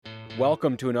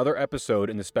Welcome to another episode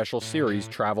in the special series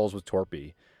Travels with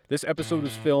Torpey. This episode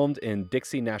was filmed in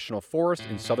Dixie National Forest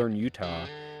in southern Utah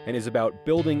and is about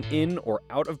building in or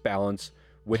out of balance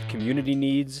with community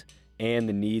needs and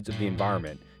the needs of the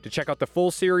environment. To check out the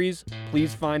full series,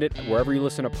 please find it wherever you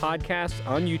listen to podcasts,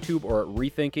 on YouTube, or at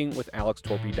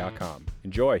rethinkingwithalextorpey.com.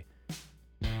 Enjoy.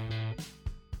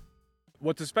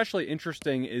 What's especially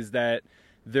interesting is that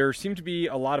there seem to be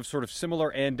a lot of sort of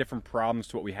similar and different problems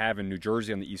to what we have in New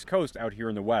Jersey on the East Coast out here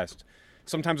in the West.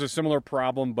 Sometimes a similar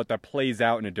problem, but that plays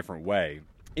out in a different way.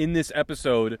 In this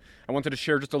episode, I wanted to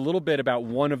share just a little bit about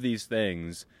one of these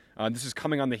things. This is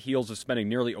coming on the heels of spending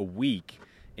nearly a week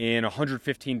in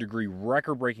 115-degree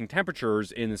record-breaking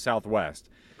temperatures in the Southwest.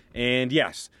 And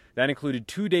yes, that included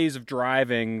 2 days of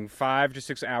driving 5 to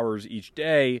 6 hours each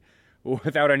day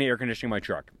without any air conditioning in my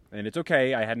truck. And it's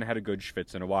okay, I hadn't had a good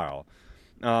schwitz in a while.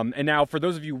 And now, for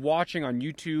those of you watching on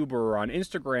YouTube or on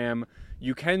Instagram,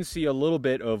 you can see a little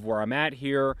bit of where I'm at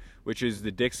here, which is the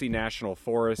Dixie National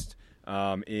Forest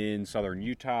in southern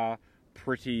Utah.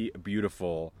 Pretty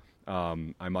beautiful,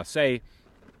 I must say.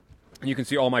 And you can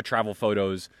see all my travel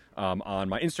photos on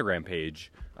my Instagram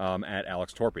page at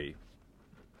Alex Torpey.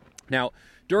 Now,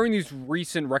 during these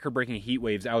recent record-breaking heat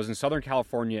waves, I was in Southern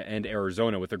California and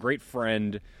Arizona with a great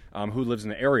friend who lives in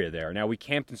the area there. Now, we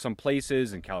camped in some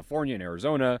places in California and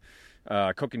Arizona,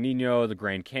 Coconino, the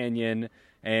Grand Canyon,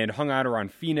 and hung out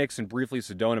around Phoenix and briefly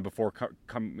Sedona before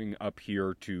coming up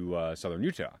here to Southern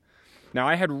Utah. Now,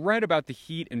 I had read about the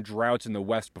heat and droughts in the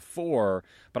West before,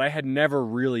 but I had never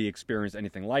really experienced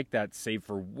anything like that, save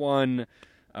for one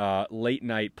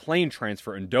late-night plane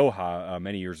transfer in Doha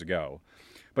many years ago.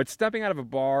 But stepping out of a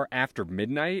bar after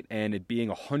midnight and it being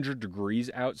 100 degrees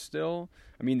out still,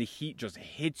 I mean, the heat just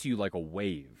hits you like a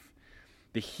wave.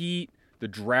 The heat, the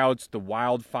droughts, the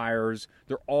wildfires,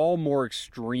 they're all more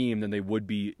extreme than they would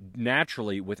be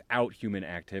naturally without human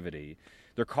activity.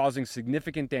 They're causing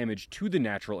significant damage to the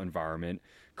natural environment,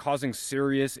 causing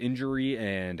serious injury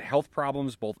and health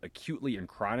problems both acutely and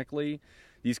chronically.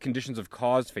 These conditions have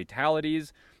caused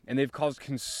fatalities, and they've caused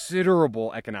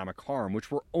considerable economic harm, which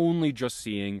we're only just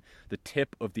seeing the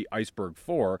tip of the iceberg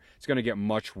for. It's going to get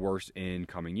much worse in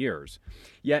coming years.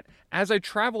 Yet, as I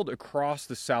traveled across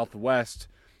the Southwest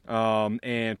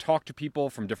and talked to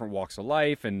people from different walks of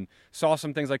life and saw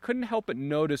some things, I couldn't help but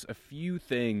notice a few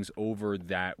things over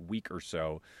that week or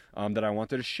so that I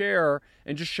wanted to share,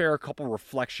 and just share a couple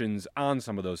reflections on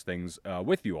some of those things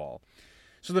with you all.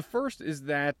 So the first is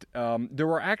that there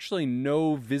were actually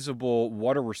no visible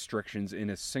water restrictions in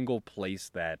a single place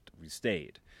that we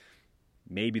stayed.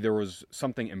 Maybe there was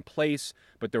something in place,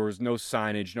 but there was no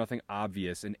signage, nothing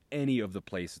obvious in any of the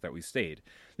places that we stayed.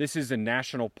 This is in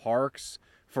national parks,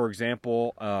 for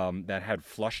example, that had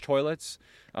flush toilets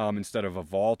instead of a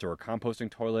vault or a composting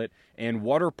toilet, and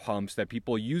water pumps that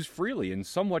people use freely and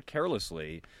somewhat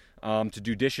carelessly to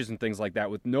do dishes and things like that,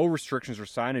 with no restrictions or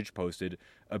signage posted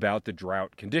about the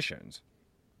drought conditions.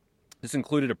 This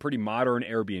included a pretty modern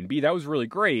Airbnb. That was really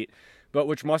great, but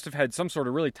which must have had some sort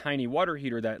of really tiny water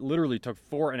heater that literally took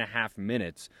 4.5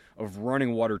 minutes of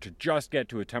running water to just get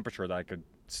to a temperature that I could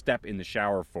step in the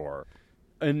shower for.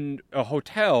 And a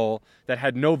hotel that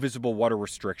had no visible water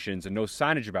restrictions and no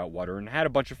signage about water, and had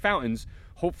a bunch of fountains,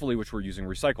 hopefully which were using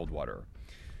recycled water.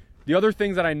 The other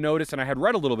thing that I noticed, and I had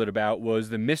read a little bit about, was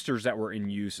the misters that were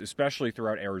in use, especially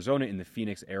throughout Arizona in the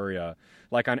Phoenix area,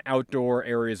 like on outdoor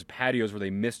areas, patios where they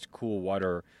mist cool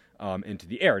water into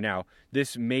the air. Now,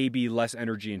 this may be less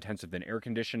energy intensive than air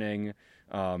conditioning,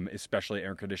 especially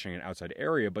air conditioning in an outside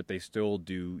area, but they still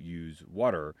do use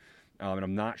water. And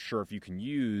I'm not sure if you can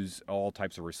use all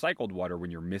types of recycled water when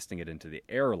you're misting it into the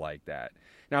air like that.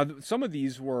 Now, some of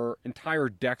these were entire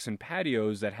decks and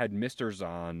patios that had misters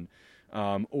on,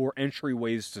 or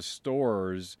entryways to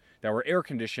stores that were air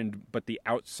conditioned, but the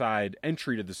outside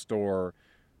entry to the store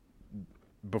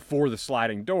before the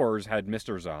sliding doors had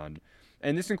misters on.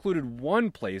 And this included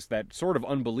one place that sort of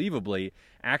unbelievably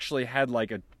actually had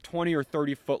like a 20 or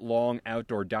 30 foot long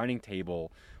outdoor dining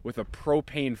table with a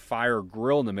propane fire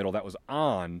grill in the middle that was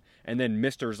on, and then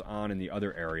misters on in the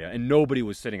other area, and nobody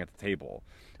was sitting at the table.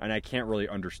 And I can't really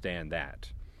understand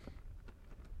that.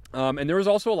 And there was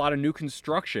also a lot of new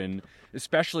construction,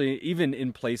 especially even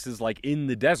in places like in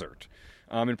the desert.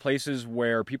 In places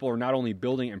where people are not only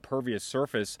building impervious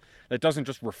surface that doesn't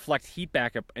just reflect heat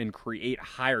back up and create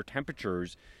higher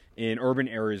temperatures in urban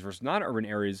areas versus non-urban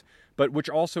areas, but which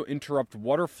also interrupt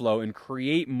water flow and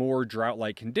create more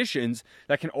drought-like conditions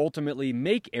that can ultimately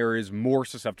make areas more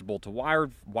susceptible to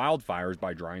wildfires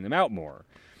by drying them out more.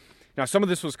 Now, some of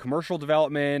this was commercial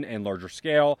development and larger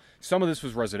scale. Some of this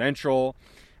was residential.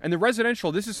 And the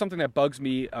residential, this is something that bugs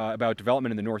me about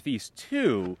development in the Northeast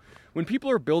too. When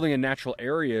people are building in natural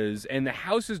areas and the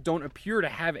houses don't appear to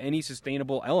have any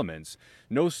sustainable elements,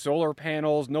 no solar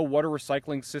panels, no water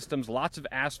recycling systems, lots of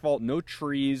asphalt, no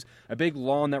trees, a big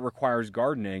lawn that requires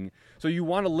gardening. So you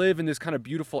want to live in this kind of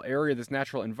beautiful area, this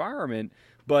natural environment,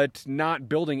 but not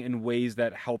building in ways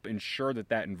that help ensure that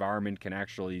that environment can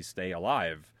actually stay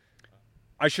alive.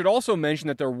 I should also mention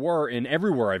that there were, in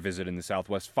everywhere I visited in the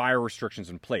Southwest, fire restrictions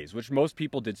in place, which most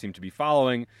people did seem to be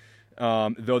following,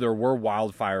 though there were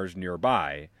wildfires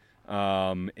nearby.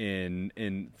 For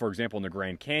example, in the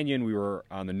Grand Canyon, we were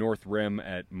on the North Rim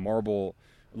at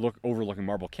overlooking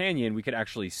Marble Canyon. We could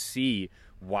actually see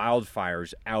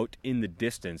wildfires out in the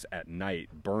distance at night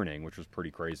burning, which was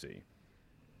pretty crazy.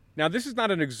 Now, this is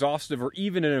not an exhaustive or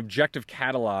even an objective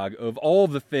catalog of all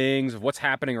of the things, of what's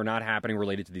happening or not happening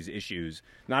related to these issues.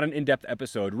 Not an in-depth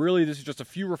episode. Really, this is just a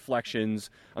few reflections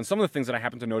on some of the things that I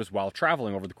happened to notice while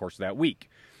traveling over the course of that week.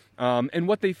 And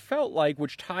what they felt like,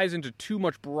 which ties into two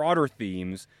much broader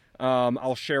themes,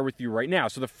 I'll share with you right now.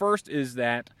 So the first is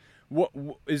that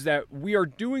we are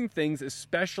doing things,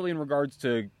 especially in regards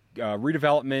to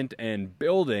redevelopment and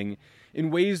building, in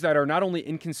ways that are not only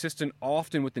inconsistent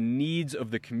often with the needs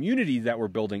of the community that we're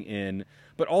building in,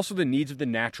 but also the needs of the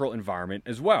natural environment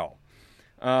as well.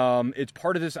 It's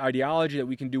part of this ideology that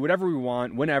we can do whatever we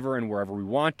want, whenever and wherever we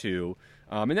want to,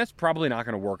 and that's probably not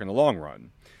going to work in the long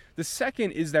run. The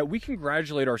second is that we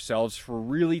congratulate ourselves for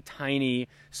really tiny,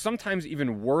 sometimes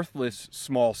even worthless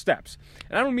small steps.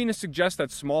 And I don't mean to suggest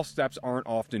that small steps aren't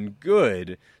often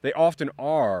good. They often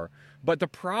are. But the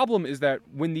problem is that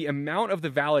when the amount of the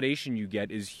validation you get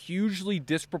is hugely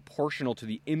disproportional to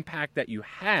the impact that you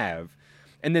have,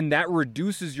 and then that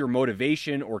reduces your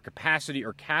motivation or capacity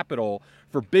or capital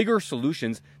for bigger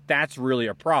solutions, that's really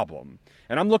a problem.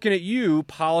 And I'm looking at you,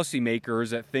 policymakers,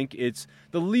 that think it's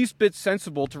the least bit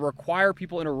sensible to require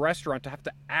people in a restaurant to have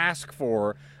to ask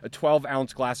for a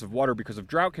 12-ounce glass of water because of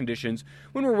drought conditions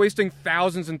when we're wasting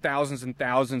thousands and thousands and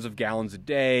thousands of gallons a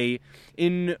day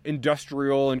in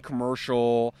industrial and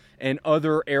commercial and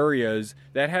other areas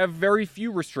that have very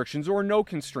few restrictions or no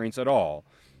constraints at all.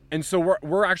 And so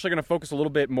we're actually going to focus a little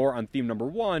bit more on theme number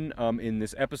one in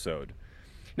this episode.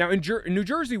 Now, in New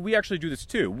Jersey, we actually do this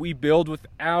too. We build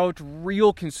without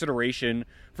real consideration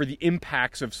for the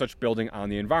impacts of such building on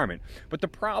the environment. But the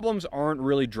problems aren't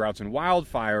really droughts and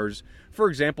wildfires. For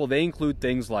example, they include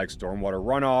things like stormwater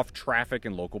runoff, traffic,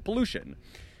 and local pollution.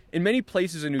 In many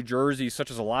places in New Jersey,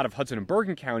 such as a lot of Hudson and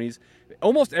Bergen counties,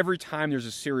 almost every time there's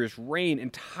a serious rain,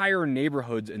 entire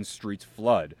neighborhoods and streets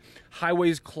flood.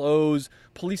 Highways close,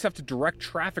 police have to direct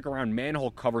traffic around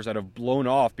manhole covers that have blown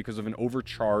off because of an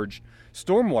overcharged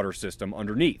stormwater system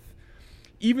underneath.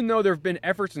 Even though there have been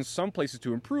efforts in some places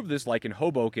to improve this, like in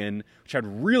Hoboken, which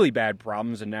had really bad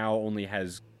problems and now only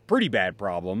has pretty bad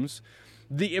problems,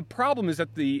 the problem is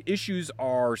that the issues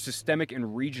are systemic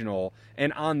and regional,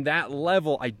 and on that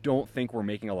level, I don't think we're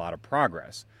making a lot of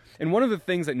progress. And one of the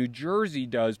things that New Jersey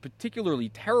does particularly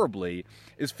terribly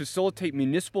is facilitate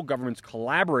municipal governments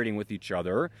collaborating with each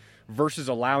other versus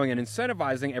allowing and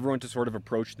incentivizing everyone to sort of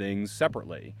approach things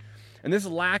separately. And this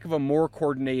lack of more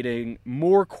coordination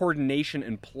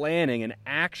and planning and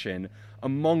action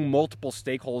among multiple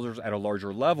stakeholders at a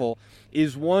larger level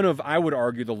is one of, I would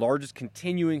argue, the largest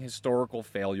continuing historical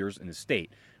failures in the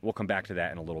state. We'll come back to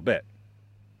that in a little bit.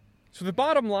 So the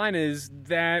bottom line is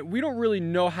that we don't really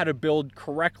know how to build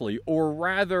correctly, or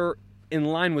rather in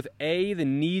line with A, the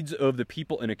needs of the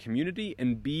people in a community,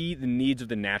 and B, the needs of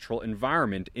the natural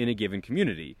environment in a given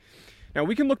community. Now,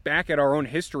 we can look back at our own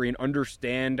history and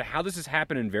understand how this has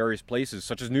happened in various places,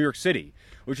 such as New York City,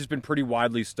 which has been pretty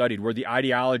widely studied, where the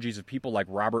ideologies of people like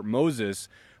Robert Moses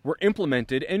were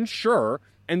implemented and sure,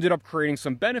 ended up creating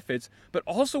some benefits, but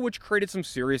also which created some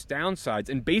serious downsides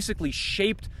and basically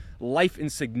shaped life in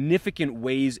significant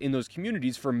ways in those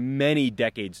communities for many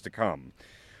decades to come.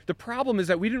 The problem is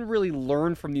that we didn't really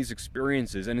learn from these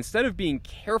experiences, and instead of being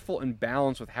careful and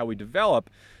balanced with how we develop,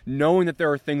 knowing that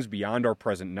there are things beyond our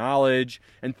present knowledge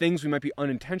and things we might be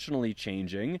unintentionally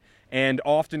changing, and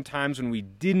oftentimes when we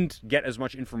didn't get as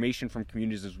much information from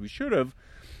communities as we should have,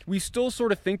 we still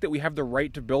sort of think that we have the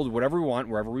right to build whatever we want,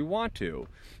 wherever we want to.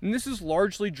 And this is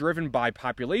largely driven by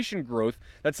population growth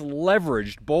that's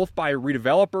leveraged both by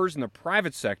redevelopers in the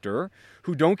private sector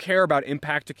who don't care about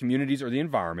impact to communities or the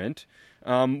environment,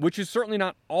 which is certainly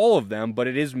not all of them, but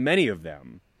it is many of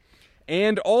them.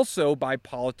 And also by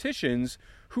politicians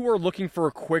who are looking for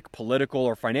a quick political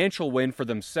or financial win for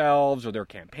themselves or their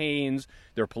campaigns,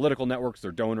 their political networks,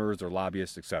 their donors, their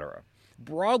lobbyists, etc.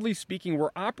 broadly speaking,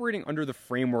 we're operating under the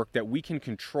framework that we can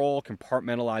control,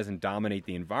 compartmentalize, and dominate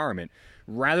the environment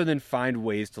rather than find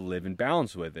ways to live in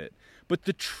balance with it. But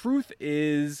the truth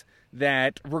is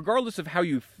that regardless of how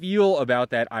you feel about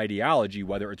that ideology,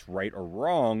 whether it's right or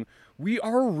wrong, we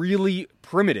are really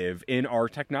primitive in our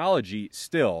technology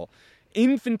still.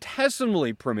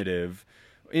 Infinitesimally primitive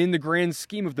in the grand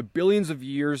scheme of the billions of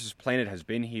years this planet has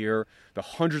been here, the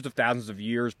hundreds of thousands of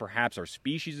years perhaps our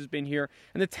species has been here,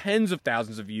 and the tens of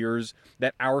thousands of years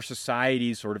that our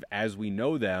societies, sort of as we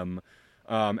know them,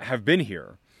 have been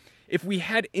here. If we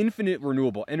had infinite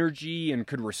renewable energy and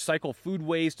could recycle food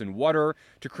waste and water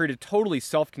to create a totally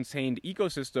self-contained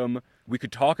ecosystem, we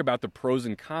could talk about the pros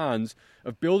and cons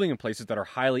of building in places that are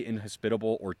highly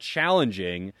inhospitable or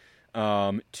challenging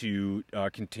to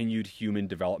continued human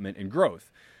development and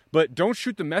growth. But don't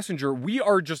shoot the messenger. We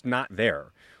are just not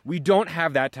there. We don't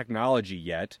have that technology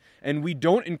yet, and we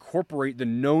don't incorporate the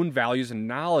known values and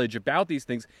knowledge about these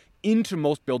things into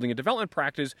most building and development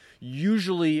practice,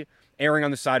 usually erring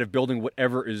on the side of building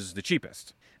whatever is the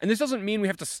cheapest. And this doesn't mean we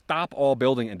have to stop all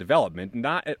building and development,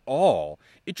 not at all.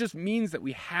 It just means that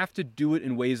we have to do it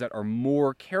in ways that are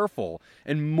more careful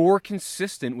and more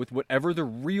consistent with whatever the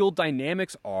real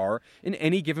dynamics are in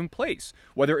any given place,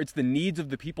 whether it's the needs of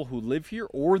the people who live here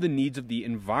or the needs of the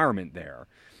environment there.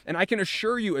 And I can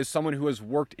assure you, as someone who has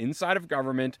worked inside of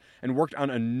government and worked on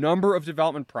a number of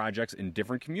development projects in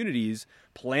different communities,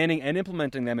 planning and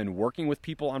implementing them and working with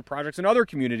people on projects in other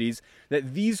communities,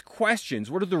 that these questions,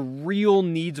 what are the real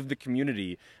needs of the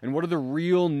community and what are the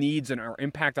real needs and our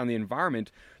impact on the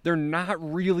environment, they're not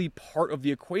really part of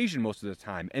the equation most of the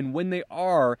time. And when they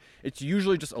are, it's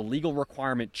usually just a legal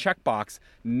requirement checkbox,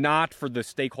 not for the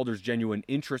stakeholders' genuine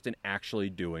interest in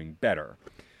actually doing better.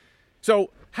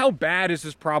 So how bad is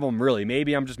this problem really?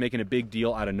 Maybe I'm just making a big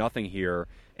deal out of nothing here,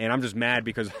 and I'm just mad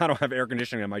because I don't have air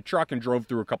conditioning in my truck and drove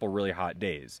through a couple really hot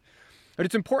days. But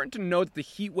it's important to note that the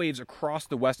heat waves across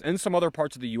the West and some other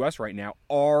parts of the U.S. right now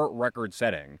are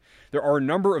record-setting. There are a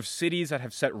number of cities that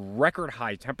have set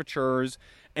record-high temperatures,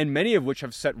 and many of which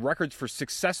have set records for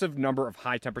successive number of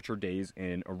high-temperature days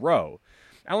in a row.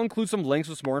 I'll include some links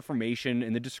with some more information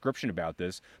in the description about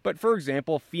this, but for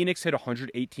example, Phoenix hit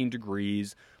 118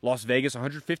 degrees, Las Vegas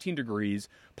 115 degrees,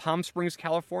 Palm Springs,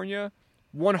 California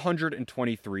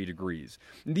 123 degrees.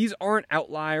 These aren't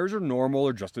outliers or normal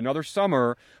or just another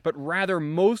summer, but rather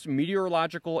most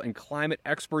meteorological and climate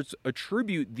experts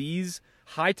attribute these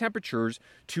high temperatures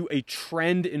to a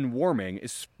trend in warming,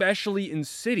 especially in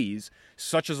cities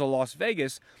such as Las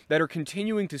Vegas that are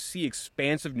continuing to see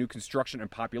expansive new construction and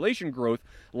population growth,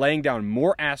 laying down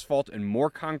more asphalt and more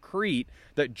concrete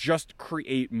that just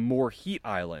create more heat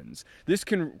islands. This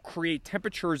can create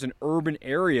temperatures in urban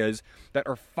areas that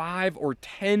are 5 or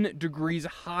 10 degrees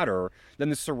hotter than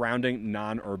the surrounding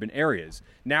non-urban areas.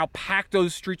 Now pack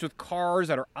those streets with cars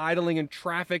that are idling in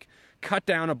traffic, cut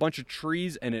down a bunch of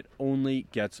trees, and it only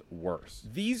gets worse.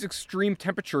 These extreme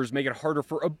temperatures make it harder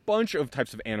for a bunch of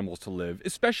types of animals to live,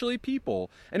 especially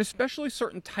people, and especially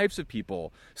certain types of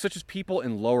people, such as people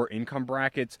in lower income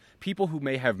brackets, people who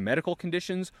may have medical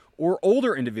conditions, or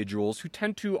older individuals who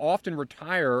tend to often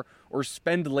retire or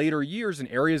spend later years in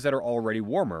areas that are already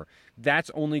warmer. That's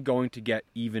only going to get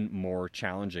even more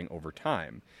challenging over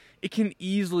time. It can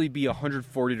easily be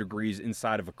 140 degrees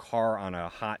inside of a car on a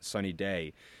hot, sunny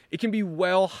day. It can be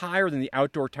well higher than the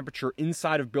outdoor temperature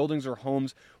inside of buildings or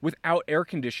homes without air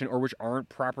conditioning or which aren't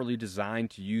properly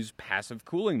designed to use passive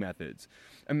cooling methods.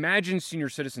 Imagine senior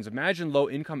citizens, imagine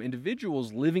low-income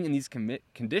individuals living in these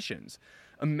conditions.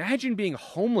 Imagine being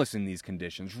homeless in these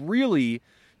conditions. Really,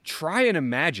 try and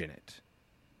imagine it.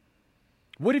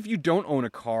 What if you don't own a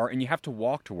car and you have to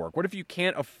walk to work? What if you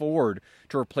can't afford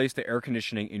to replace the air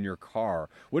conditioning in your car?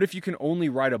 What if you can only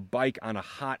ride a bike on a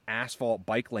hot asphalt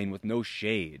bike lane with no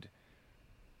shade?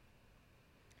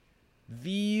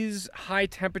 These high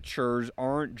temperatures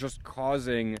aren't just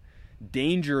causing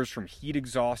dangers from heat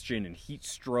exhaustion and heat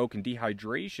stroke and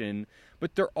dehydration,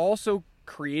 but they're also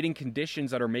creating conditions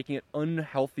that are making it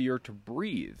unhealthier to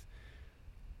breathe.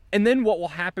 And then what will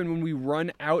happen when we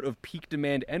run out of peak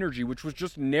demand energy, which was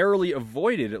just narrowly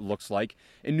avoided, it looks like,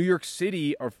 in New York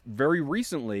City very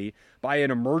recently by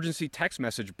an emergency text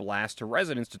message blast to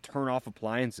residents to turn off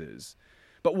appliances.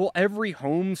 But will every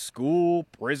home, school,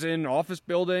 prison, office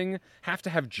building have to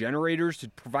have generators to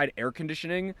provide air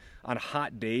conditioning on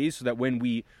hot days so that when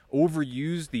we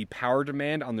overuse the power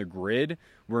demand on the grid,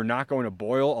 we're not going to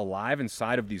boil alive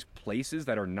inside of these places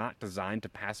that are not designed to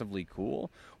passively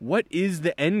cool? What is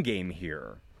the end game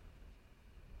here?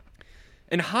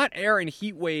 And hot air and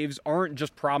heat waves aren't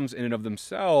just problems in and of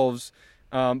themselves.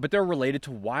 but they're related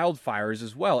to wildfires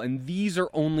as well, and these are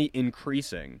only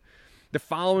increasing. The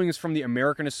following is from the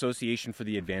American Association for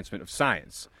the Advancement of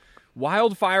Science.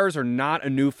 Wildfires are not a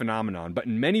new phenomenon, but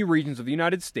in many regions of the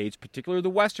United States, particularly the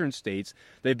western states,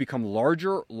 they've become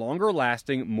larger,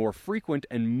 longer-lasting, more frequent,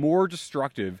 and more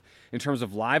destructive in terms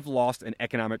of lives lost and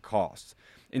economic costs.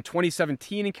 In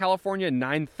 2017 in California,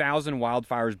 9,000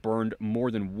 wildfires burned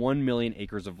more than 1 million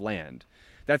acres of land.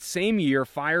 That same year,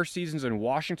 fire seasons in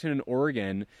Washington and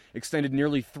Oregon extended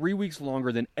nearly 3 weeks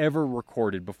longer than ever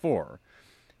recorded before.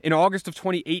 In August of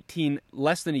 2018,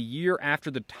 less than a year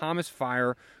after the Thomas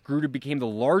Fire grew to become the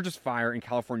largest fire in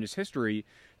California's history,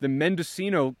 the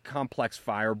Mendocino Complex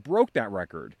Fire broke that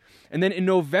record. And then in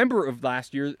November of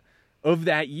that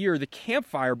year, the Camp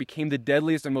Fire became the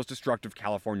deadliest and most destructive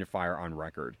California fire on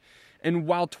record. And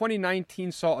while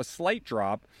 2019 saw a slight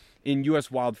drop in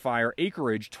U.S. wildfire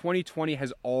acreage, 2020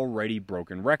 has already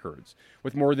broken records,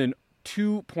 with more than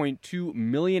 2.2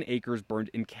 million acres burned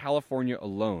in California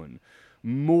alone,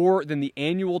 more than the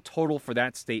annual total for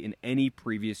that state in any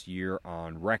previous year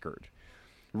on record.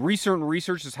 Recent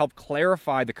research has helped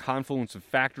clarify the confluence of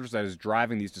factors that is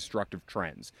driving these destructive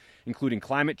trends, including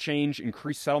climate change,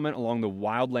 increased settlement along the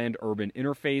wildland-urban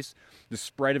interface, the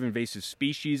spread of invasive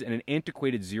species, and an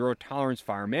antiquated zero-tolerance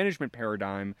fire management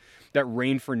paradigm that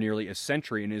reigned for nearly a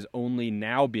century and is only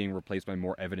now being replaced by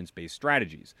more evidence-based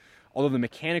strategies. Although the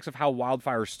mechanics of how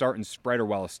wildfires start and spread are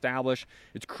well established,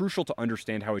 it's crucial to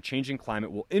understand how a changing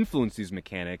climate will influence these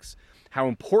mechanics, how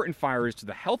important fire is to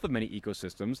the health of many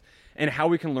ecosystems, and how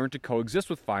we can learn to coexist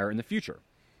with fire in the future.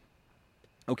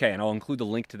 Okay, and I'll include the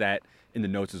link to that in the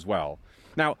notes as well.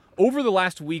 Now, over the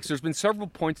last weeks, there's been several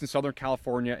points in Southern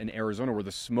California and Arizona where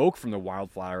the smoke from the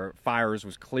wildfires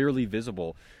was clearly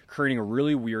visible, creating a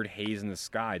really weird haze in the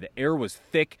sky. The air was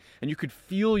thick, and you could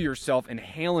feel yourself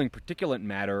inhaling particulate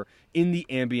matter in the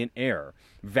ambient air.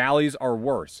 Valleys are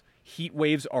worse. Heat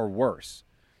waves are worse.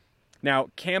 Now,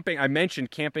 camping, I mentioned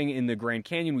camping in the Grand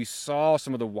Canyon. We saw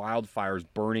some of the wildfires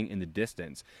burning in the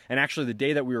distance. And actually, the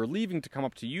day that we were leaving to come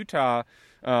up to Utah,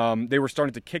 they were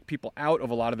starting to kick people out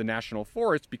of a lot of the national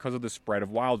forests because of the spread of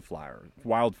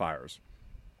wildfires.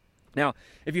 Now,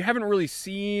 if you haven't really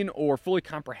seen or fully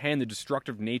comprehend the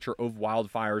destructive nature of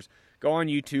wildfires, go on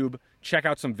YouTube, check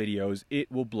out some videos.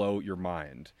 It will blow your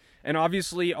mind. And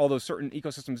obviously, although certain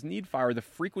ecosystems need fire, the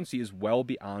frequency is well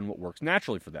beyond what works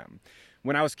naturally for them.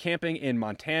 When I was camping in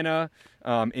Montana,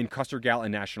 in Custer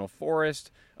Gatlin National Forest,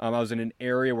 I was in an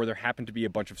area where there happened to be a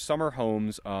bunch of summer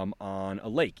homes on a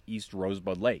lake, East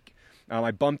Rosebud Lake.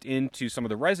 I bumped into some of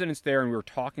the residents there, and we were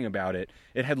talking about it.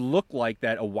 It had looked like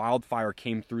that a wildfire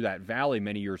came through that valley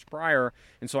many years prior,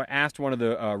 and so I asked one of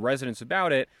the residents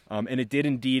about it, and it did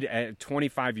indeed,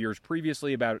 25 years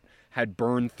previously, had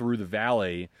burned through the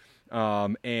valley,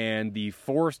 and the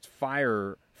forest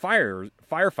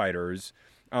firefighters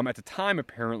at the time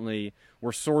apparently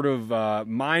were sort of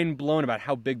mind blown about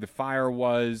how big the fire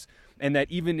was, and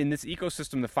that even in this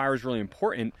ecosystem the fire is really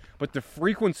important, but the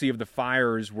frequency of the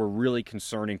fires were really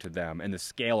concerning to them, and the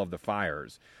scale of the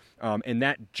fires. And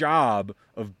that job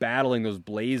of battling those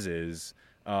blazes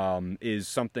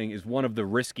is one of the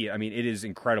risky. I mean, it is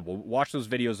incredible. Watch those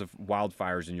videos of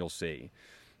wildfires and you'll see.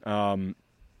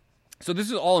 So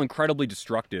this is all incredibly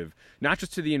destructive, not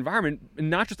just to the environment,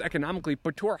 not just economically,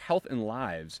 but to our health and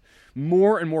lives.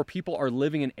 More and more people are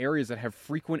living in areas that have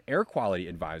frequent air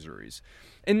quality advisories.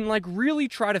 And really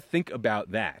try to think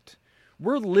about that.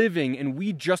 We're living, and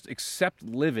we just accept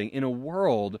living in a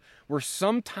world where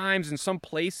sometimes in some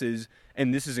places,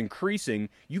 and this is increasing,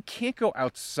 you can't go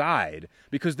outside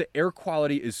because the air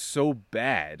quality is so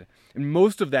bad. And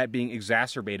most of that being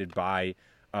exacerbated by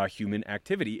human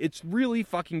activity. It's really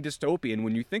fucking dystopian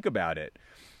when you think about it.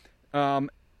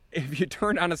 If you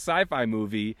turned on a sci-fi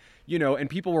movie, and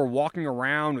people were walking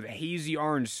around with hazy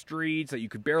orange streets that you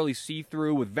could barely see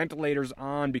through with ventilators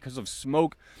on because of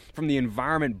smoke from the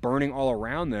environment burning all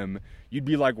around them, you'd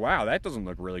be like, wow, that doesn't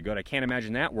look really good. I can't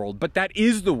imagine that world. But that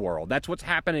is the world. That's what's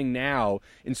happening now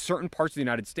in certain parts of the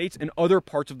United States and other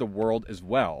parts of the world as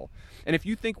well. And if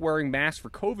you think wearing masks for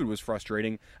COVID was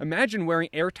frustrating, imagine wearing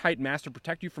airtight masks to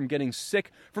protect you from getting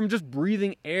sick from just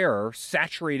breathing air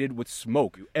saturated with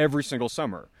smoke every single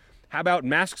summer. How about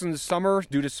masks in the summer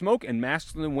due to smoke and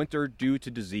masks in the winter due to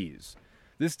disease?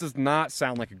 This does not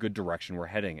sound like a good direction we're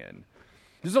heading in.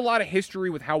 There's a lot of history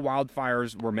with how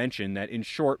wildfires were mentioned that, in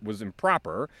short, was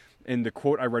improper, and the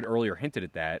quote I read earlier hinted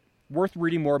at that. worth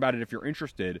reading more about it if you're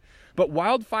interested. But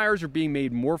wildfires are being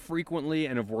made more frequently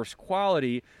and of worse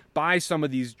quality by some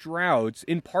of these droughts,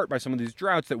 in part by some of these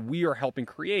droughts that we are helping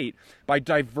create by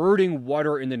diverting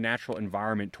water in the natural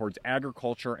environment towards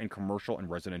agriculture and commercial and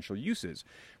residential uses,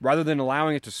 rather than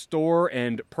allowing it to store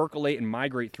and percolate and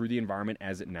migrate through the environment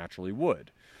as it naturally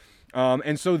would.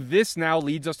 And so this now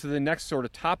leads us to the next sort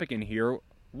of topic in here,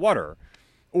 water.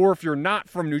 Or if you're not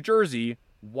from New Jersey,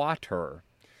 water.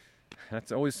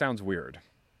 That always sounds weird.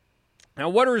 Now,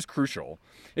 water is crucial.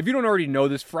 If you don't already know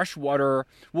this, fresh water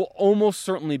will almost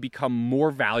certainly become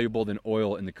more valuable than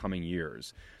oil in the coming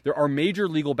years. There are major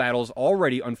legal battles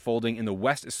already unfolding in the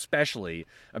West especially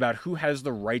about who has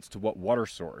the rights to what water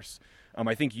source.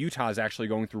 I think Utah is actually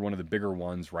going through one of the bigger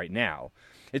ones right now.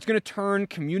 It's going to turn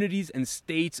communities and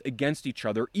states against each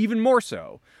other even more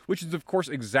so, which is, of course,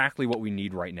 exactly what we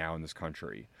need right now in this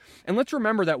country. And let's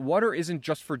remember that water isn't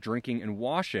just for drinking and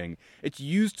washing. It's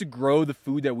used to grow the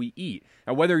food that we eat.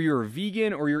 Now, whether you're a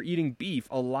vegan or you're eating beef,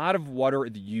 a lot of water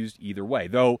is used either way,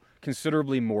 though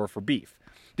considerably more for beef.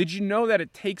 Did you know that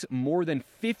it takes more than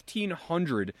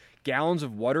 1,500 gallons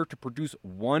of water to produce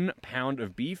 1 pound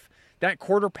of beef? That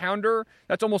quarter pounder,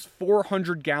 that's almost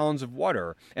 400 gallons of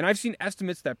water. And I've seen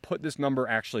estimates that put this number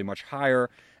actually much higher,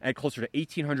 at closer to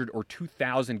 1,800 or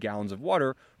 2,000 gallons of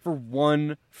water for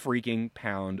 1 freaking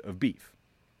pound of beef.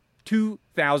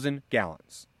 2,000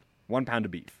 gallons. 1 pound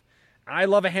of beef. I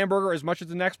love a hamburger as much as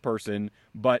the next person,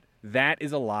 but that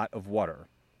is a lot of water.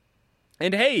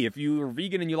 And hey, if you're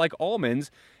vegan and you like almonds,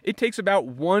 it takes about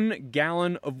 1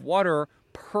 gallon of water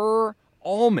per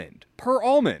almond. Per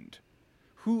almond.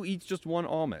 Who eats just 1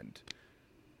 almond?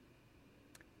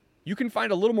 You can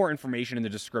find a little more information in the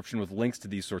description with links to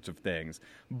these sorts of things.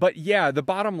 But yeah, the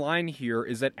bottom line here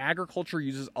is that agriculture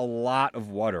uses a lot of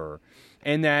water,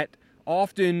 and that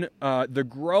often the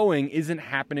growing isn't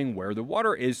happening where the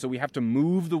water is, so we have to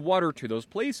move the water to those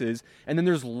places, and then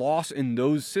there's loss in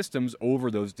those systems over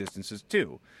those distances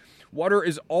too. Water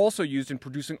is also used in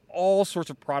producing all sorts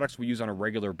of products we use on a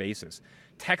regular basis.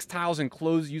 Textiles and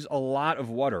clothes use a lot of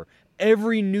water.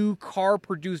 Every new car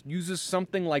produced uses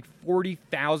something like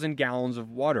 40,000 gallons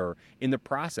of water in the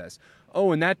process.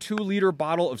 Oh, and that 2-liter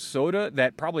bottle of soda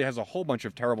that probably has a whole bunch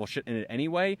of terrible shit in it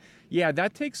anyway, yeah,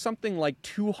 that takes something like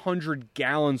 200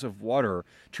 gallons of water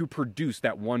to produce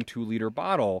that 1 2-liter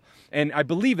bottle. And I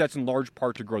believe that's in large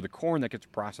part to grow the corn that gets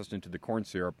processed into the corn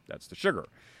syrup. That's the sugar.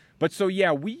 But so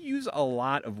yeah, we use a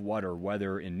lot of water,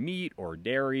 whether in meat or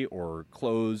dairy or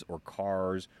clothes or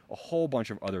cars, a whole bunch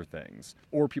of other things.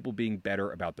 Or people being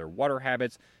better about their water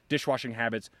habits, dishwashing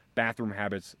habits, bathroom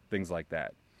habits, things like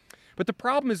that. But the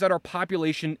problem is that our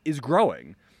population is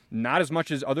growing. Not as much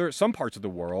as some parts of the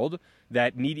world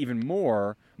that need even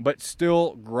more, but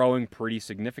still growing pretty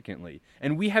significantly.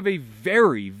 And we have a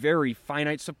very, very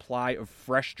finite supply of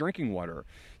fresh drinking water.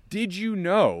 Did you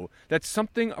know that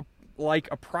something like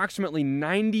approximately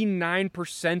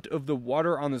 99% of the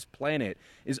water on this planet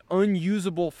is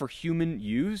unusable for human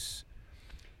use?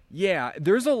 Yeah,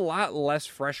 there's a lot less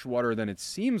fresh water than it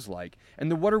seems like,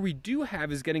 and the water we do have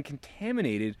is getting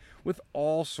contaminated with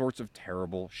all sorts of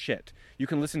terrible shit. You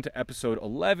can listen to episode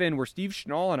 11 where Steve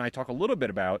Schnall and I talk a little bit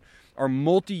about our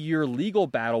multi-year legal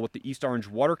battle with the East Orange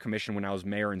Water Commission when I was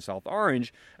mayor in South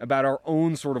Orange about our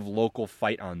own sort of local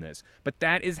fight on this. But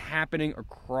that is happening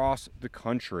across the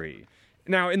country.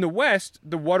 Now, in the West,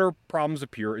 the water problems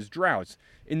appear as droughts.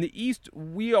 In the East,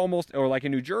 like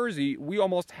in New Jersey, we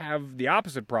almost have the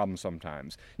opposite problem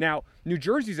sometimes. Now, New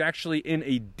Jersey's actually in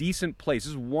a decent place.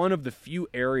 This is one of the few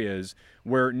areas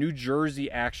where New Jersey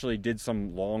actually did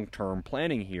some long-term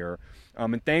planning here.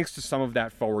 And thanks to some of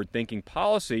that forward-thinking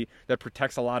policy that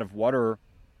protects a lot of water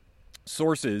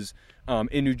sources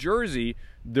in New Jersey,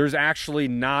 there's actually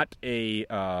not the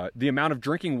amount of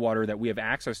drinking water that we have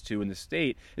access to in the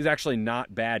state is actually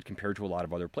not bad compared to a lot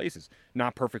of other places.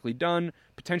 Not perfectly done,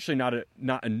 potentially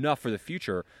not enough for the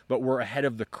future, but we're ahead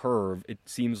of the curve, it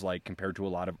seems like, compared to a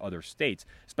lot of other states,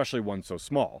 especially one so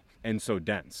small and so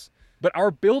dense. But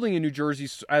our building in New Jersey,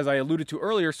 as I alluded to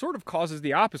earlier, sort of causes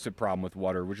the opposite problem with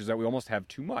water, which is that we almost have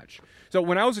too much. So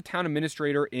when I was a town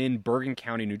administrator in Bergen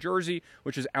County, New Jersey,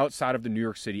 which is outside of the New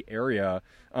York City area,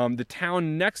 the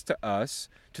town next to us,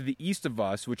 to the east of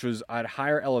us, which was at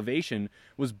higher elevation,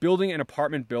 was building an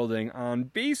apartment building on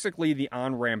basically the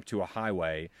on-ramp to a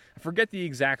highway. I forget the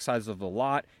exact size of the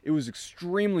lot. It was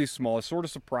extremely small. I was sort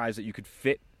of surprised that you could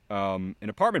fit an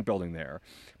apartment building there.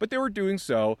 But they were doing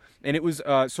so, and it was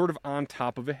sort of on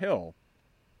top of a hill.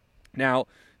 Now,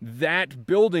 that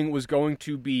building was going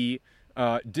to be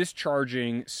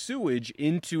discharging sewage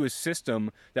into a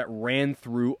system that ran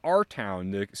through our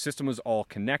town. The system was all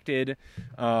connected,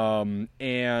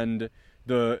 and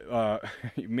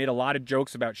made a lot of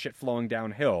jokes about shit flowing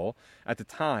downhill at the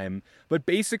time, but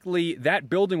basically that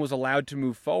building was allowed to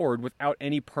move forward without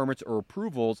any permits or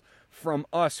approvals from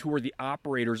us, who were the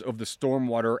operators of the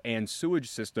stormwater and sewage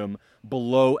system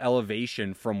below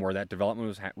elevation from where that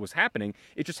development was happening.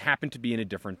 It just happened to be in a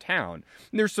different town.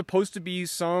 And there's supposed to be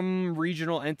some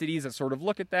regional entities that sort of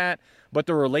look at that, but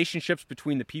the relationships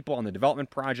between the people on the development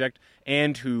project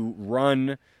and who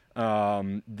run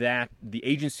that the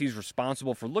agencies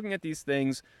responsible for looking at these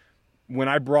things, when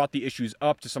I brought the issues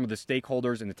up to some of the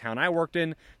stakeholders in the town I worked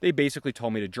in, they basically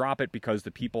told me to drop it because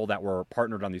the people that were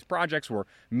partnered on these projects were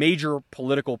major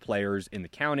political players in the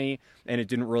county, and it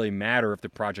didn't really matter if the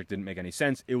project didn't make any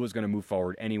sense. It was going to move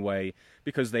forward anyway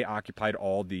because they occupied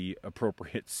all the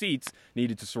appropriate seats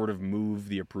needed to sort of move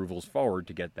the approvals forward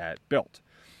to get that built.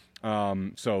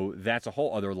 So that's a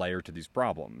whole other layer to these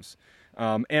problems.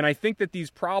 And I think that these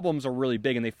problems are really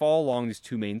big, and they fall along these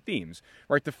two main themes,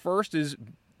 right? The first is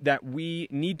that we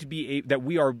need to be that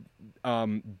we are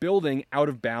building out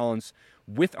of balance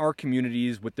with our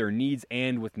communities, with their needs,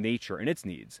 and with nature and its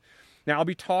needs. Now, I'll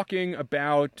be talking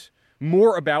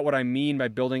more about what I mean by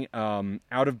building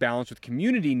out of balance with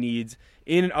community needs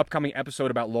in an upcoming episode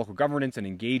about local governance and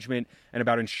engagement, and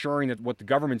about ensuring that what the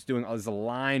government's doing is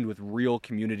aligned with real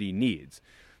community needs.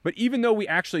 But even though we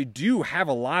actually do have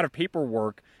a lot of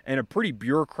paperwork and a pretty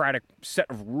bureaucratic set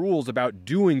of rules about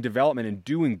doing development and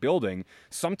doing building,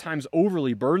 sometimes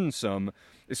overly burdensome,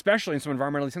 especially in some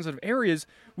environmentally sensitive areas,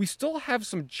 we still have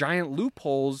some giant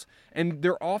loopholes, and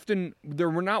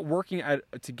we're not working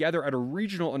together at a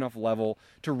regional enough level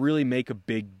to really make a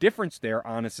big difference there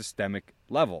on a systemic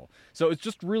level. So it's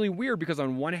just really weird because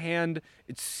on one hand,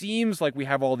 it seems like we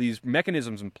have all these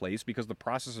mechanisms in place because the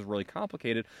process is really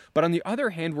complicated, but on the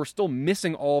other hand, we're still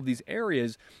missing all of these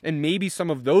areas, and maybe some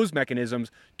of those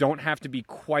mechanisms don't have to be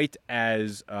quite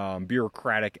as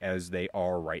bureaucratic as they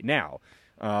are right now.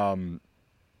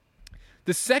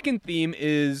 The second theme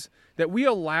is that we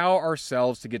allow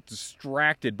ourselves to get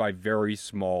distracted by very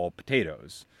small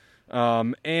potatoes.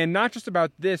 And not just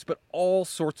about this, but all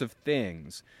sorts of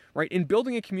things, right? In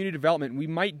building a community development, we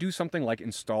might do something like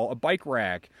install a bike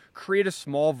rack, create a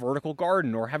small vertical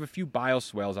garden, or have a few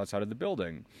bioswales outside of the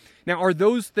building. Now, are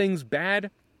those things bad?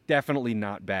 Definitely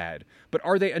not bad. But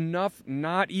are they enough?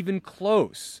 Not even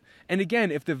close. And again,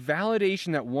 if the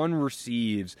validation that one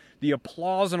receives, the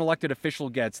applause an elected official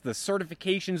gets, the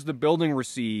certifications the building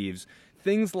receives,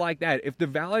 things like that, if the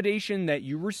validation that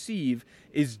you receive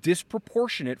is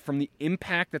disproportionate from the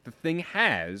impact that the thing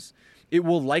has, it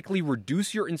will likely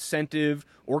reduce your incentive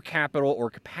or capital or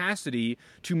capacity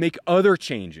to make other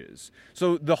changes.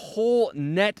 So the whole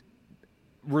net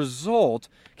result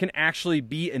can actually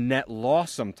be a net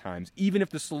loss sometimes, even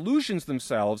if the solutions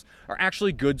themselves are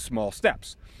actually good small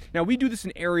steps. Now, we do this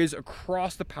in areas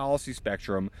across the policy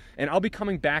spectrum, and I'll be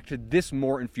coming back to this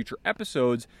more in future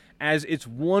episodes as it's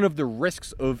one of the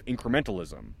risks of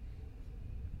incrementalism.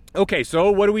 Okay,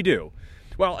 so what do we do?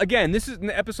 Well, again,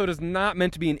 the episode is not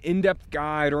meant to be an in-depth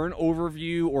guide or an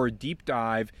overview or a deep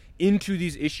dive into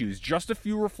these issues. Just a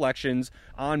few reflections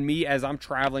on me as I'm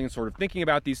traveling and sort of thinking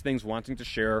about these things, wanting to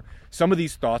share some of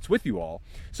these thoughts with you all.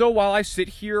 So while I sit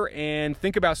here and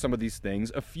think about some of these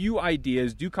things, a few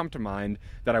ideas do come to mind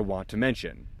that I want to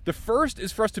mention. The first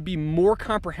is for us to be more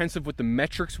comprehensive with the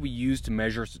metrics we use to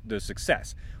measure the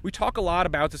success. We talk a lot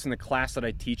about this in the class that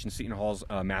I teach in Seton Hall's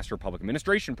Master of Public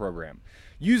Administration program.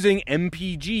 Using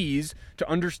MPGs to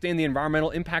understand the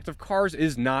environmental impact of cars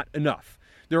is not enough.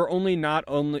 There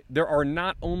are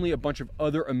not only a bunch of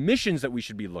other emissions that we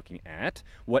should be looking at,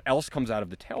 what else comes out of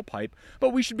the tailpipe, but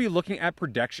we should be looking at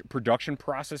production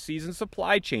processes and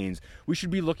supply chains. We should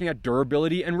be looking at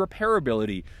durability and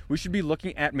repairability. We should be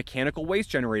looking at mechanical waste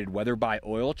generated, whether by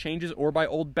oil changes or by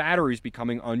old batteries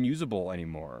becoming unusable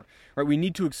anymore. Right? We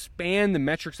need to expand the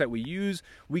metrics that we use.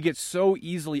 We get so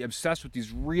easily obsessed with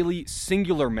these really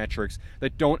singular metrics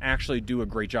that don't actually do a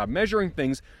great job measuring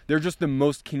things. They're just the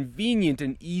most convenient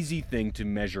and easy thing to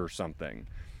measure something.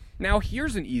 Now,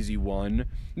 here's an easy one.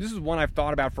 This is one I've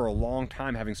thought about for a long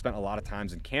time, having spent a lot of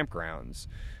times in campgrounds.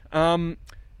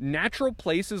 Natural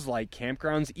places like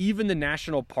campgrounds, even the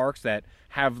national parks that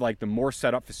have like the more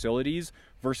set up facilities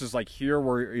versus like here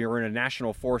where you're in a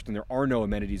national forest and there are no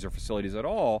amenities or facilities at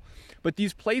all. But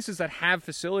these places that have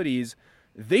facilities,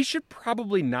 they should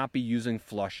probably not be using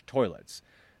flush toilets.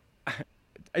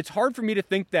 It's hard for me to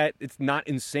think that it's not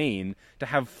insane to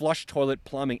have flush toilet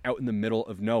plumbing out in the middle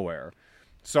of nowhere.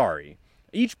 Sorry.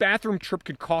 Each bathroom trip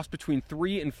could cost between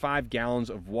 3 and 5 gallons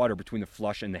of water between the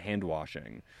flush and the hand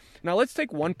washing. Now let's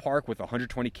take one park with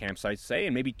 120 campsites, say,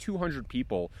 and maybe 200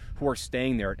 people who are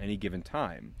staying there at any given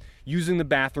time, using the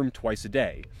bathroom twice a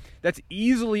day. That's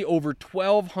easily over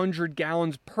 1,200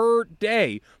 gallons per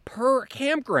day, per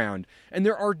campground. And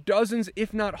there are dozens,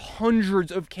 if not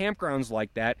hundreds of campgrounds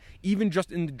like that, even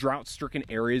just in the drought-stricken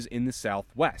areas in the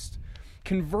Southwest.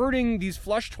 Converting these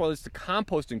flush toilets to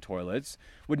composting toilets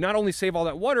would not only save all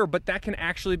that water, but that can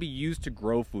actually be used to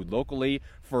grow food locally,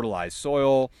 fertilize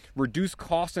soil, reduce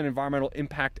cost and environmental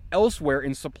impact elsewhere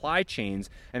in supply chains,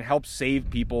 and help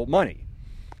save people money.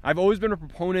 I've always been a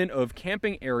proponent of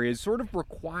camping areas sort of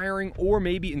requiring or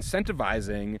maybe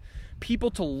incentivizing people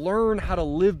to learn how to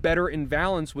live better in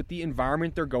balance with the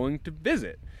environment they're going to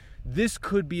visit. This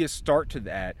could be a start to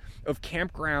that, of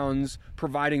campgrounds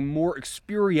providing more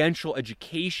experiential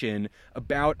education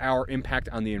about our impact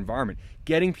on the environment,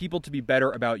 getting people to be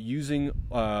better about using,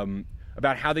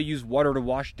 about how they use water to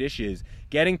wash dishes,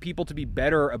 getting people to be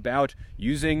better about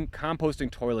using composting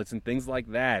toilets and things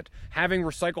like that, having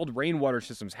recycled rainwater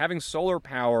systems, having solar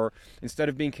power instead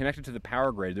of being connected to the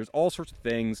power grid. There's all sorts of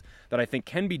things that I think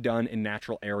can be done in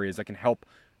natural areas that can help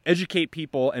educate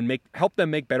people and help them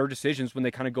make better decisions when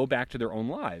they kind of go back to their own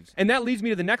lives. And that leads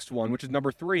me to the next one, which is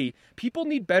number 3. People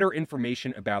need better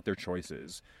information about their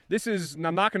choices.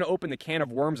 I'm not going to open the can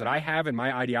of worms that I have in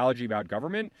my ideology about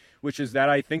government, which is that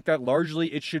I think that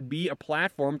largely it should be a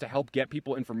platform to help get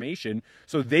people information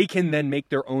so they can then make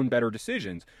their own better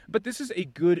decisions. But this is a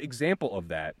good example of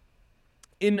that.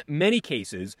 In many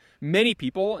cases, many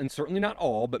people, and certainly not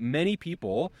all, but many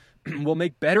people will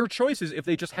make better choices if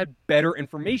they just had better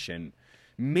information.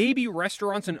 Maybe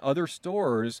restaurants and other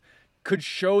stores could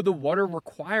show the water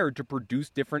required to produce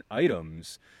different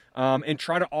items, and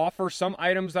try to offer some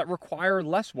items that require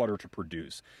less water to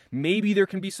produce. Maybe there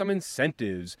can be some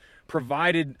incentives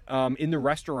provided in the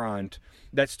restaurant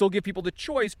that still give people the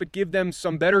choice, but give them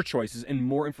some better choices and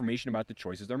more information about the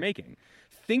choices they're making.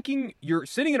 Thinking you're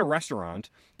sitting in a restaurant,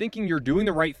 thinking you're doing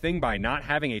the right thing by not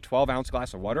having a 12-ounce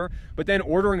glass of water, but then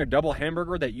ordering a double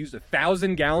hamburger that used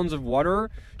 1,000 gallons of water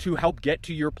to help get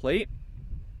to your plate,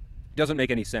 doesn't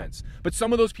make any sense. But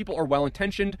some of those people are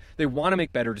well-intentioned. They want to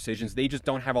make better decisions. They just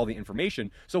don't have all the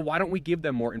information. So why don't we give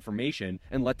them more information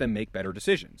and let them make better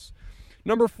decisions?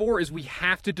 Number 4 is we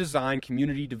have to design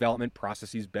community development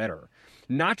processes better.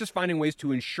 Not just finding ways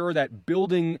to ensure that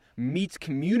building meets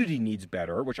community needs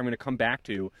better, which I'm going to come back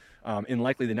to in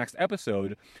likely the next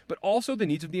episode, but also the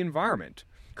needs of the environment.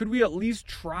 Could we at least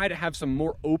try to have some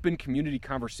more open community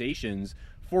conversations,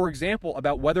 for example,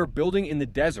 about whether building in the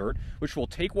desert, which will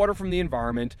take water from the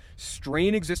environment,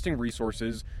 strain existing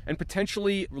resources, and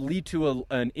potentially lead to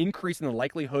an increase in the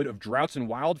likelihood of droughts and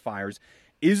wildfires,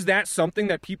 is that something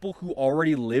that people who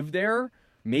already live there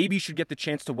maybe should get the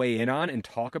chance to weigh in on and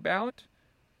talk about?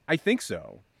 I think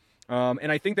so.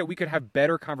 And I think that we could have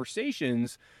better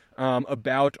conversations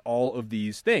about all of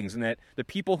these things, and that the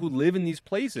people who live in these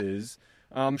places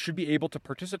should be able to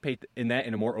participate in that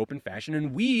in a more open fashion,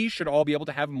 and we should all be able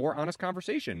to have a more honest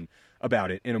conversation about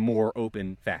it in a more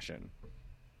open fashion.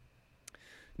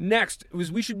 Next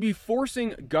is we should be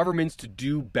forcing governments to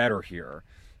do better here.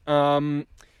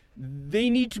 They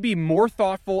need to be more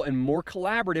thoughtful and more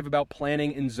collaborative about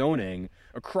planning and zoning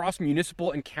across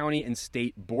municipal and county and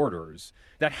state borders.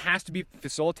 That has to be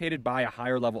facilitated by a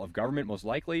higher level of government, most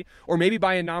likely, or maybe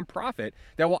by a nonprofit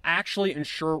that will actually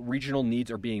ensure regional needs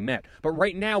are being met. But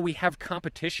right now we have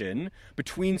competition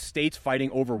between states fighting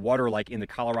over water, like in the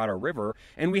Colorado River,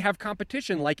 and we have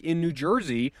competition like in New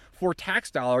Jersey for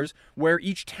tax dollars, where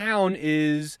each town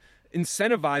is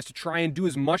incentivized to try and do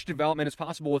as much development as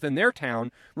possible within their town,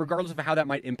 regardless of how that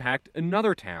might impact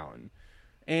another town.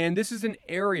 And this is an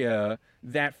area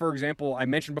that, for example, I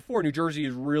mentioned before, New Jersey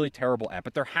is really terrible at,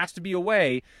 but there has to be a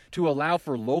way to allow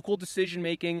for local decision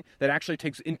making that actually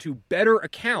takes into better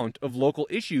account of local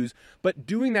issues, but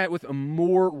doing that with a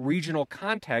more regional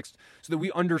context so that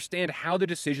we understand how the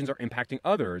decisions are impacting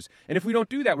others. And if we don't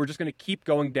do that, we're just going to keep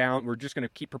going down, we're just going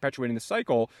to keep perpetuating the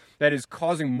cycle that is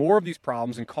causing more of these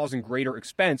problems and causing greater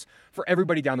expense for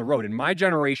everybody down the road. And my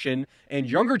generation and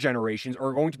younger generations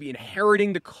are going to be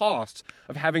inheriting the costs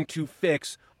of having to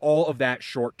fix all of that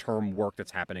short-term work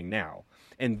that's happening now.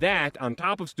 And that, on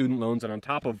top of student loans and on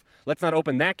top of, let's not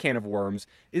open that can of worms,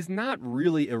 is not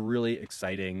really a really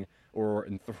exciting or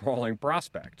enthralling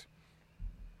prospect.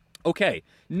 Okay,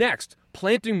 next,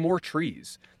 planting more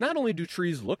trees. Not only do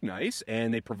trees look nice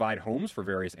and they provide homes for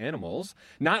various animals,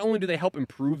 not only do they help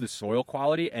improve the soil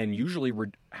quality and usually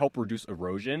help reduce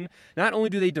erosion, not only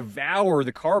do they devour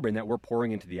the carbon that we're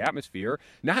pouring into the atmosphere,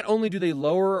 not only do they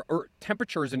lower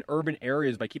temperatures in urban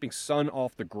areas by keeping sun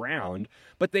off the ground,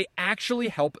 but they actually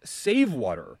help save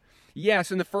water.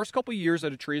 Yes, in the first couple of years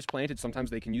that a tree is planted, sometimes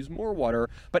they can use more water,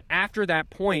 but after that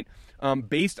point,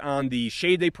 based on the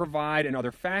shade they provide and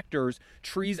other factors,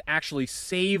 trees actually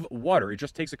save water. It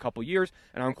just takes a couple years,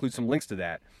 and I'll include some links to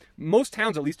that. Most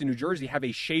towns, at least in New Jersey, have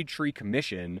a shade tree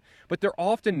commission, but they're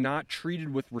often not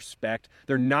treated with respect.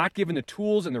 They're not given the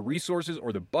tools and the resources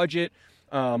or the budget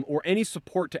or any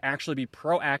support to actually be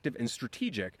proactive and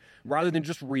strategic, rather than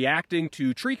just reacting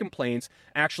to tree complaints,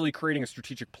 actually creating a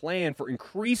strategic plan for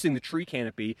increasing the tree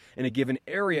canopy in a given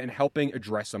area and helping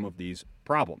address some of these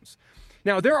problems.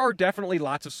 Now, there are definitely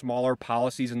lots of smaller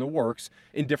policies in the works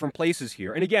in different places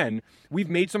here. And again, we've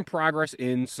made some progress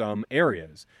in some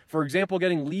areas. For example,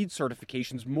 getting LEED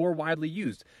certifications more widely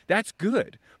used. That's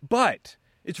good. But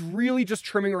it's really just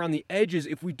trimming around the edges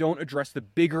if we don't address the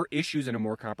bigger issues in a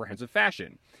more comprehensive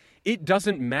fashion. It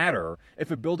doesn't matter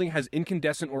if a building has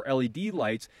incandescent or LED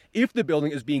lights if the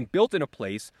building is being built in a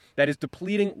place that is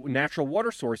depleting natural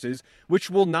water sources, which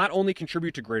will not only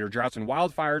contribute to greater droughts and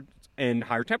wildfires and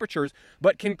higher temperatures,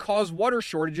 but can cause water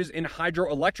shortages in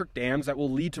hydroelectric dams that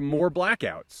will lead to more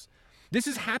blackouts. This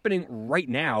is happening right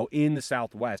now in the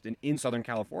Southwest and in Southern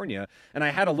California. And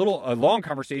I had a long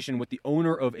conversation with the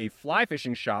owner of a fly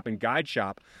fishing shop and guide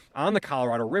shop on the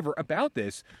Colorado River about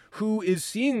this, who is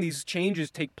seeing these changes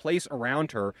take place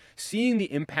around her, seeing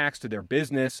the impacts to their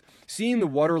business, seeing the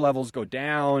water levels go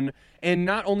down, and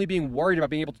not only being worried about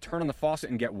being able to turn on the faucet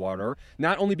and get water,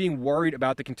 not only being worried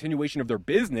about the continuation of their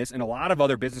business and a lot of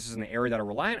other businesses in the area that are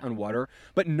reliant on water,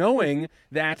 but knowing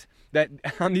that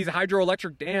on these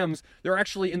hydroelectric dams, they're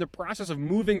actually in the process of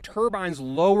moving turbines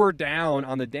lower down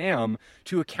on the dam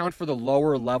to account for the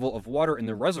lower level of water in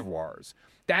the reservoirs.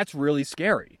 That's really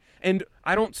scary. And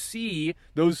I don't see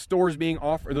those places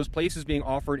being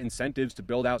offered incentives to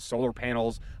build out solar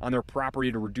panels on their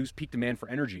property to reduce peak demand for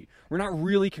energy. We're not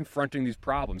really confronting these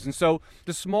problems. And so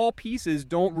the small pieces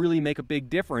don't really make a big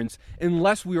difference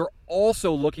unless we are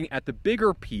also looking at the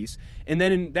bigger piece. And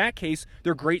then in that case,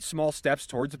 they're great small steps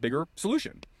towards a bigger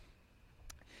solution.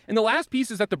 And the last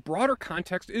piece is that the broader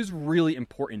context is really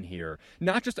important here,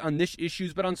 not just on this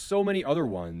issues, but on so many other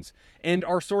ones. And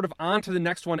our sort of on to the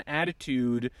next one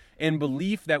attitude and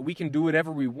belief that we can do whatever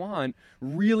we want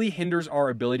really hinders our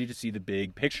ability to see the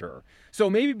big picture. So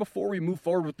maybe before we move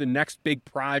forward with the next big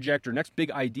project or next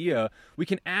big idea, we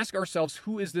can ask ourselves,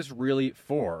 who is this really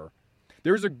for?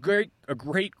 There's a great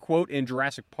quote in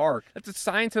Jurassic Park that the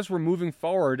scientists were moving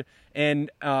forward and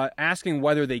asking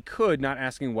whether they could, not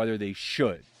asking whether they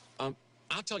should.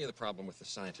 I'll tell you the problem with the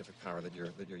scientific power that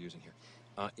you're using here.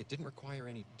 It didn't require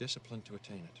any discipline to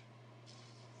attain it.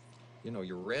 You know,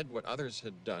 you read what others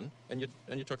had done, and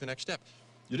you took the next step.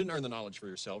 You didn't earn the knowledge for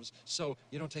yourselves, so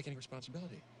you don't take any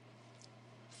responsibility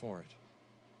for it.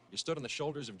 You stood on the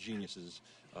shoulders of geniuses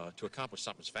to accomplish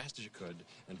something as fast as you could,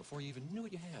 and before you even knew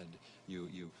what you had,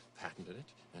 you patented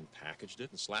it and packaged it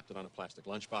and slapped it on a plastic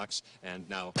lunchbox, and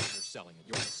now you're selling it.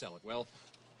 You want to sell it. Well,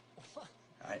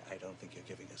 I don't think you're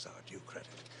giving us our due credit.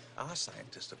 Our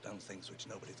scientists have done things which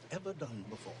nobody's ever done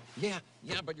before. Yeah,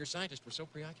 but your scientists were so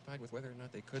preoccupied with whether or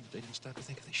not they could, they didn't stop to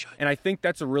think if they should. And I think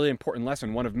that's a really important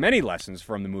lesson, one of many lessons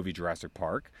from the movie Jurassic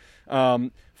Park.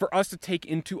 For us to take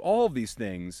into all of these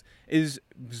things is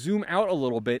zoom out a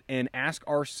little bit and ask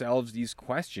ourselves these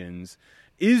questions.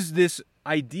 Is this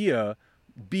idea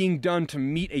being done to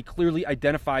meet a clearly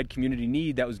identified community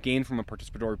need that was gained from a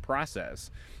participatory process?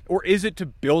 Or is it to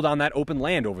build on that open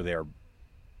land over there?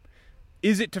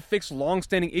 Is it to fix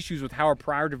long-standing issues with how our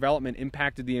prior development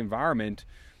impacted the environment?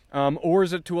 Or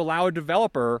is it to allow a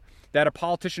developer that a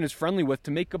politician is friendly with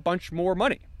to make a bunch more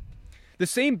money? The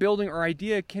same building or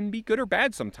idea can be good or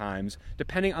bad sometimes,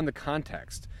 depending on the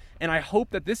context. And I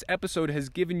hope that this episode has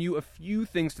given you a few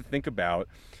things to think about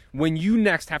when you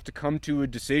next have to come to a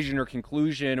decision or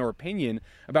conclusion or opinion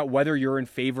about whether you're in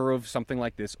favor of something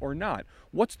like this or not.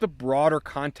 What's the broader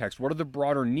context? What are the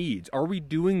broader needs? Are we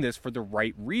doing this for the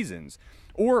right reasons?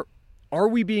 Or are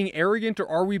we being arrogant, or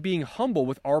are we being humble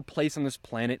with our place on this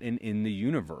planet and in the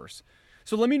universe?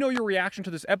 So let me know your reaction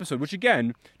to this episode, which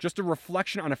again, just a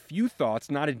reflection on a few thoughts,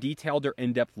 not a detailed or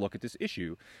in-depth look at this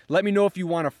issue. Let me know if you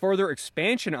want a further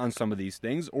expansion on some of these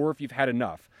things, or if you've had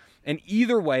enough. And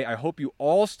either way, I hope you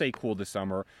all stay cool this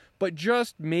summer, but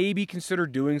just maybe consider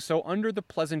doing so under the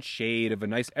pleasant shade of a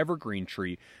nice evergreen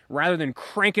tree, rather than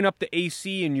cranking up the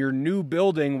AC in your new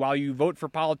building while you vote for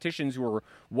politicians who are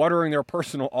watering their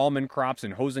personal almond crops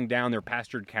and hosing down their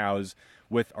pastured cows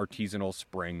with artisanal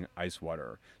spring ice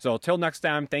water. So until next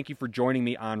time, thank you for joining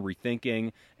me on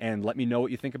Rethinking, and let me know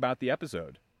what you think about the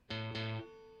episode.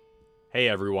 Hey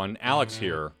everyone, Alex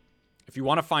here. If you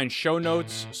want to find show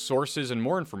notes, sources, and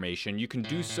more information, you can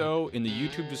do so in the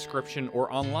YouTube description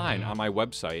or online on my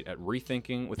website at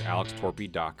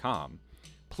rethinkingwithalextorpey.com.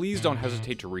 Please don't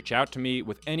hesitate to reach out to me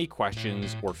with any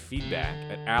questions or feedback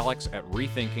at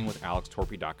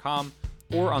alex@rethinkingwithalextorpey.com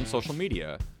or on social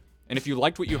media. And if you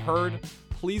liked what you heard,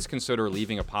 please consider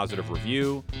leaving a positive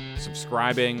review,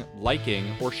 subscribing,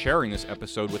 liking, or sharing this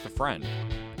episode with a friend.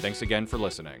 Thanks again for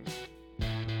listening.